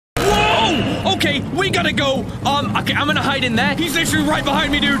okay, we gotta go. Okay, I'm gonna hide in there. He's literally right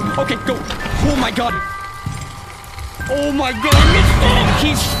behind me, dude. Okay, go. Oh my god. Oh my god,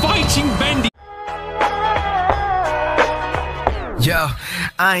 he's fighting Bendy. Yo,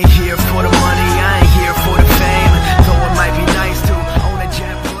 I ain't here for the money, I ain't here for the fame. Though it might be nice to own a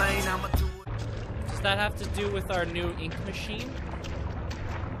jet plane, I'ma do it. Does that have to do with our new ink machine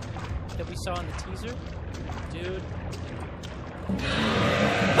that we saw in the teaser? Dude.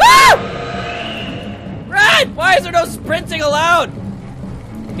 Ah! Run! Why is there no sprinting allowed?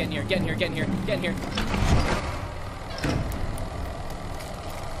 Get in here, get in here, get in here, get in here.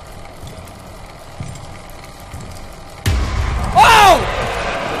 Oh!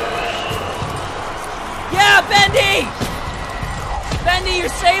 Yeah, Bendy! Bendy, you're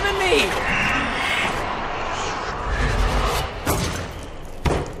saving me!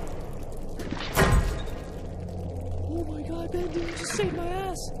 Oh my god, Bendy, you just saved my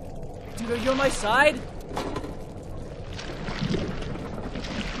ass! Dude, are you on my side?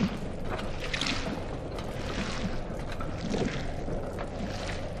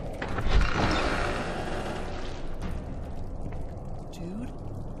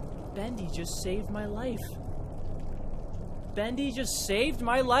 Bendy just saved my life. Bendy just saved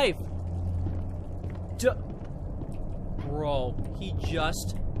my life. Bro, he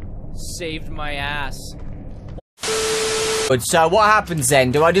just saved my ass. But so what happens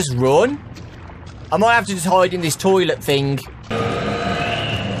then? Do I just run? I might have to just hide in this toilet thing.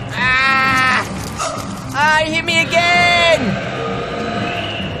 Ah! Ah, hit me again!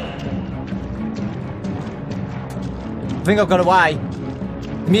 I think I've got away.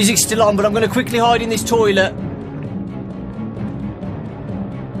 The music's still on, but I'm going to quickly hide in this toilet.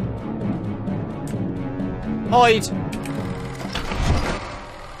 Hide.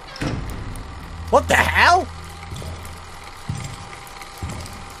 What the hell?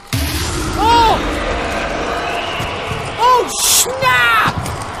 Oh! Oh, snap!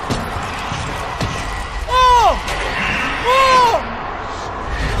 Oh! Oh!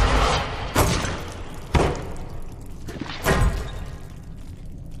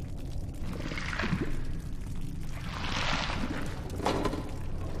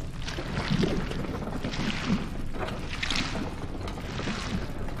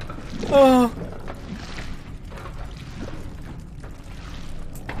 Oh.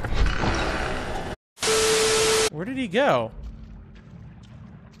 Where did he go?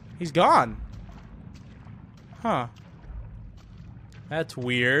 He's gone. Huh. That's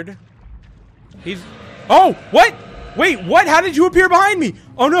weird. He's... Oh! What? Wait, what? How did you appear behind me?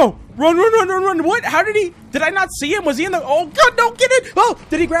 Oh no! Run, run, run, run, run! What? How did he... Did I not see him? Was he in the... Oh god, no! Get it! Oh!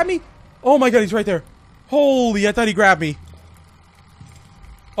 Did he grab me? Oh my god, he's right there. Holy, I thought he grabbed me.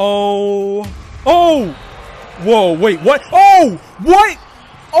 Oh... Oh! Whoa, wait, what? Oh! What?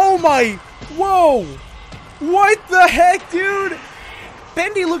 Oh my... Whoa! What the heck, dude?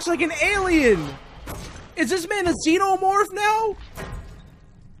 Bendy looks like an alien! Is this man a xenomorph now?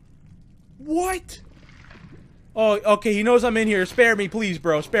 What? Oh, okay, he knows I'm in here. Spare me, please,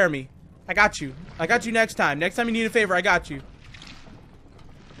 bro. Spare me. I got you. I got you next time. Next time you need a favor, I got you.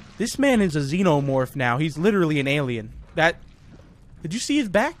 This man is a xenomorph now. He's literally an alien. That... Did you see his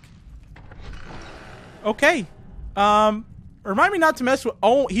back? Okay. Remind me not to mess with...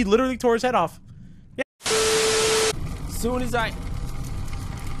 Oh, he literally tore his head off. Yeah. Soon as I...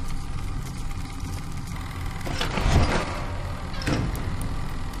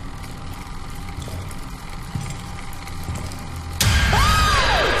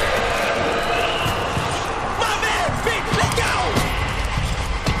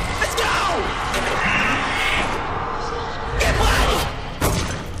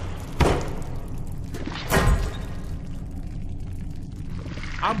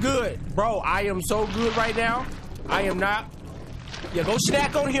 I'm good, bro. I am so good right now. I am not. Yeah, go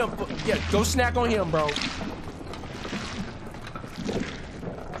snack on him. Yeah, go snack on him, bro.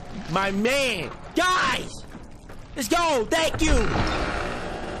 My man. Guys, let's go. Thank you.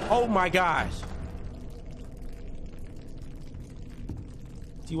 Oh my gosh.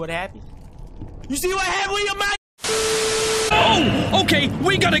 See what happened? You see what happened with your mind? Oh, okay,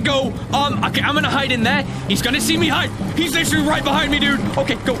 we gotta go. Okay, I'm gonna hide in there. He's gonna see me hide. He's literally right behind me, dude.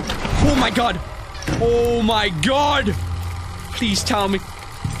 Okay, go. Oh my god. Oh my god. Please tell me.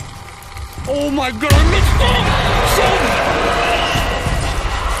 Oh my god, I missed it. What?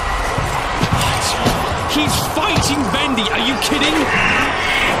 He's fighting Bendy. Are you kidding?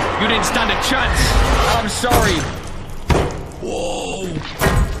 You didn't stand a chance. I'm sorry. Whoa.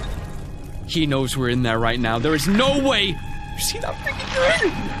 He knows we're in there right now. There is no way. You see that freaking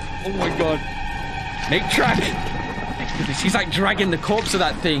thing? Oh my god. Make track. He's like dragging the corpse of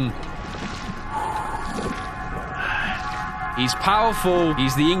that thing. He's powerful.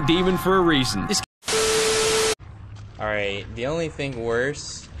 He's the ink demon for a reason. Alright, the only thing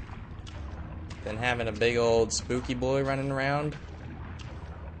worse than having a big old spooky boy running around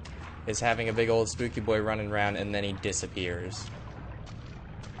is having a big old spooky boy running around and then he disappears.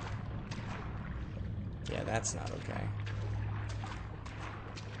 Yeah, that's not okay.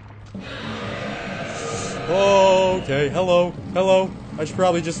 Oh, okay, hello, hello. I should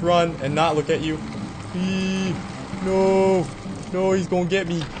probably just run and not look at you. No, no, he's gonna get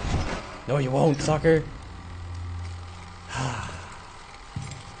me. No, you won't, sucker.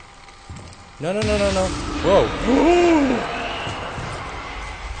 No, no, no, no, no. Whoa.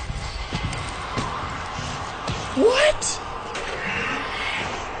 What?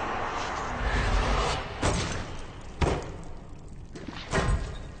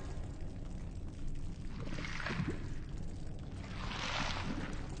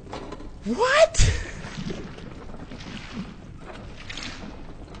 What?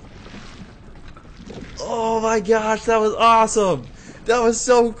 Oh my gosh, that was awesome. That was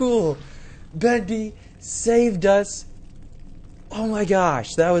so cool. Bendy saved us. Oh my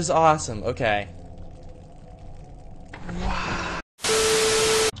gosh, that was awesome. Okay. Wow.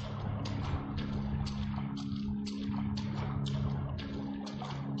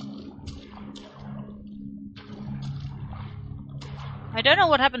 I don't know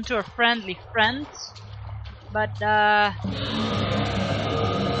what happened to our friendly friends, but there.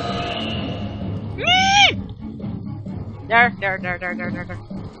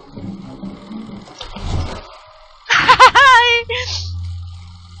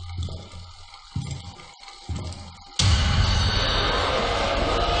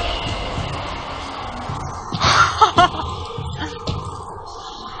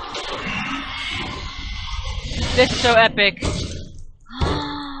 This is so epic.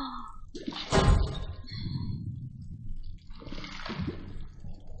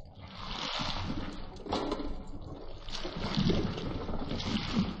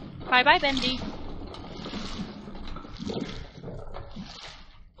 Bye bye, Bendy.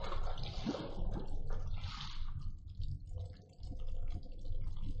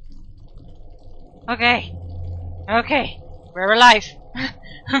 Okay. Okay. We're alive.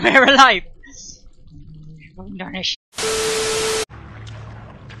 We're alive. Darn it.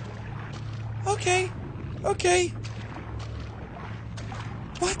 Okay. Okay.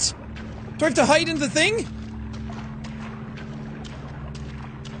 What? Do I have to hide in the thing?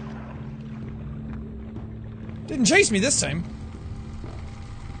 Didn't chase me this time.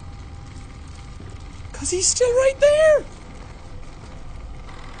 'Cause he's still right there!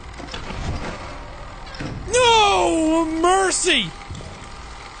 No! Mercy!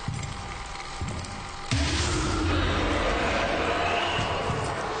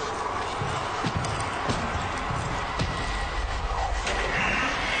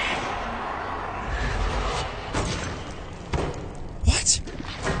 What?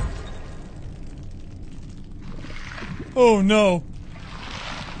 Oh no.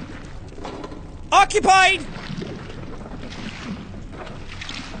 Occupied!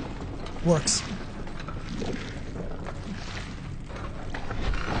 Works.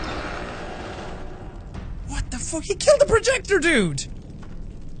 What the fuck? He killed the projector dude!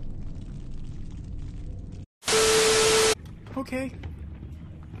 Okay.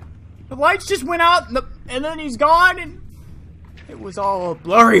 The lights just went out and then he's gone and it was all a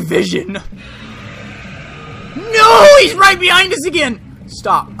blurry vision. No! He's right behind us again!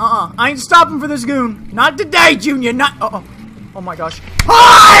 Stop. I ain't stopping for this goon. Not today, Junior. Not. Oh my gosh.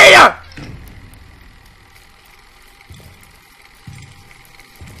 Hi!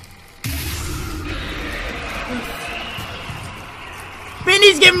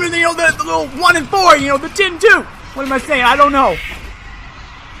 Bendy's giving me the little 1 and 4, the 10-2. What am I saying? I don't know.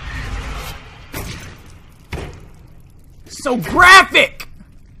 So graphic!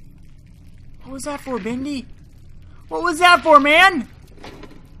 What was that for, Bendy? What was that for, man?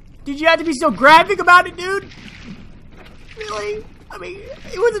 Did you have to be so graphic about it, dude? Really? I mean,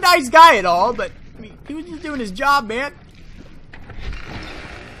 he was a nice guy and all, but I mean, he was just doing his job, man.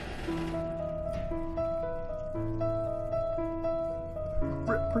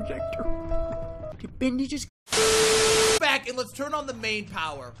 Projector. Did Bendy just back and let's turn on the main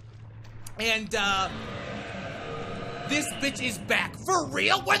power. And this bitch is back. For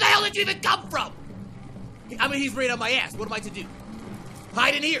real? Where the hell did you even come from? I mean, he's right on my ass. What am I to do?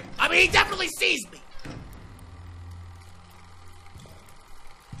 Hide in here. I mean, he definitely sees me.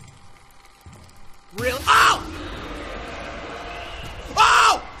 Really? Oh!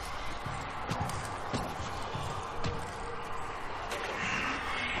 Oh!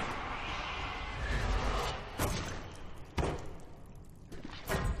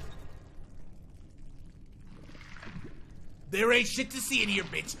 There ain't shit to see in here,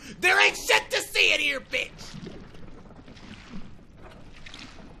 bitch. There ain't shit to see in here, bitch.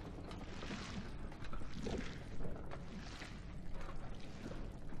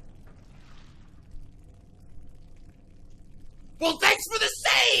 Well, thanks for the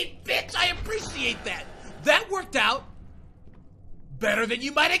save, bitch. I appreciate that. That worked out better than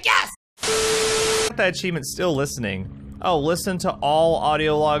you might have guessed. That achievement's still listening. Oh, listen to all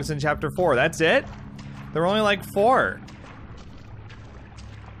audio logs in chapter 4. That's it? There were only like 4.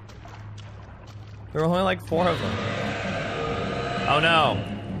 There were only like 4 of them. Oh no.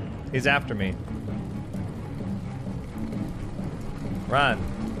 He's after me. Run.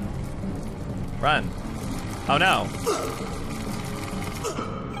 Run. Oh no.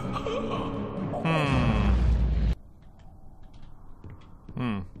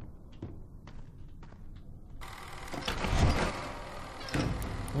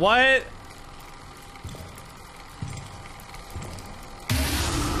 What?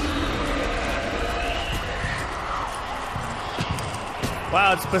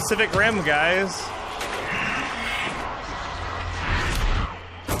 Wow, it's Pacific Rim, guys.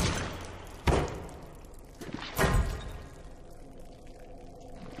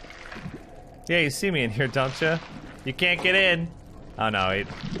 Yeah, you see me in here, don't you? You can't get in. Oh no,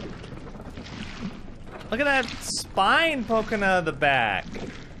 look at that spine poking out of the back.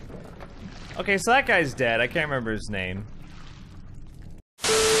 Okay, so that guy's dead. I can't remember his name.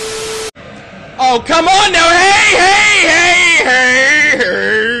 Oh, come on now! Hey!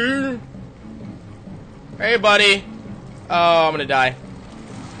 Hey, buddy. Oh, I'm gonna die.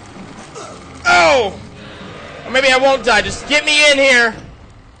 Oh! Or maybe I won't die. Just get me in here.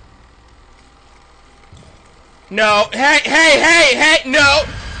 No. Hey! No!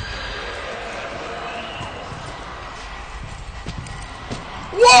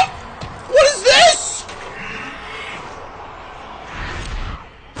 What? What is this?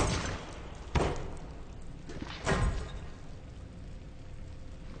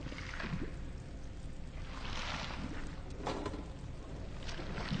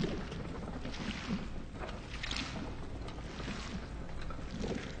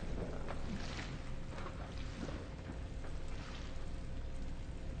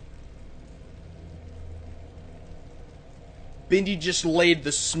 Bendy just laid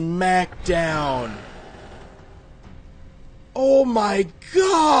the smack down. Oh my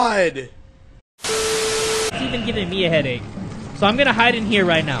god! It's even giving me a headache. So I'm gonna hide in here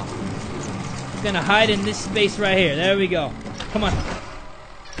right now. I'm gonna hide in this space right here. There we go. Come on.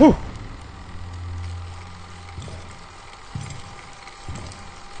 Whew.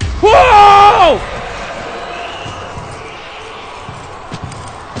 Whoa!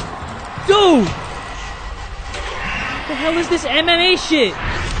 Dude! What the hell is this MMA shit?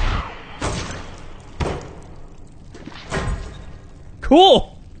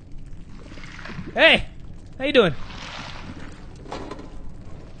 Cool! Hey! How you doing?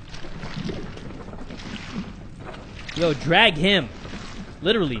 Yo, drag him.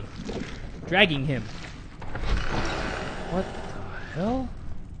 Literally. Dragging him. What the hell?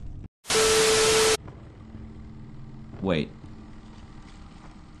 Wait.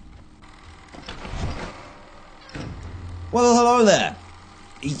 Well, hello there.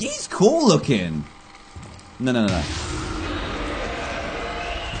 He's cool looking. No.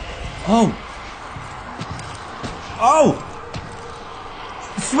 Oh!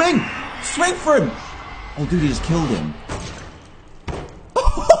 Swing! Swing for him! Oh, dude, he just killed him.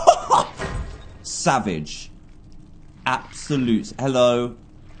 Savage. Absolute. Hello.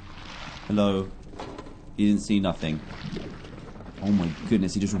 Hello. He didn't see nothing. Oh my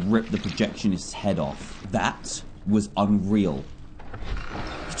goodness, he just ripped the projectionist's head off. That was unreal.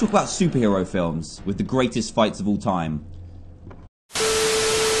 Let's talk about superhero films with the greatest fights of all time.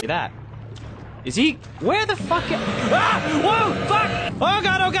 That. Is he? Where the fuck? Ah! Whoa! Fuck! Oh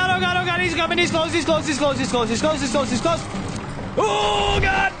god! Oh god! Oh god! Oh god! He's coming! He's close! He's close! He's close! He's close! He's close! He's close! He's close! Oh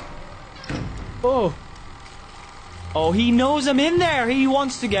god! Oh! Oh! He knows I'm in there. He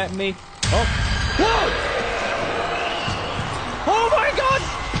wants to get me. Oh! Whoa! Oh my god!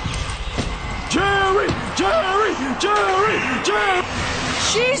 Jerry!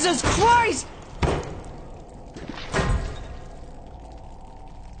 Jesus Christ!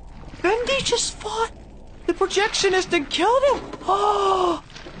 Bendy just fought the projectionist and killed him?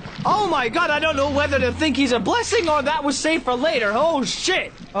 Oh my god, I don't know whether to think he's a blessing or that was saved for later. Oh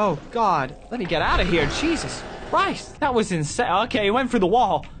shit. Oh god, let me get out of here. Jesus Christ, that was insane. Okay, he went through the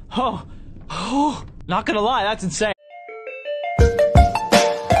wall. Oh, not gonna lie, that's insane.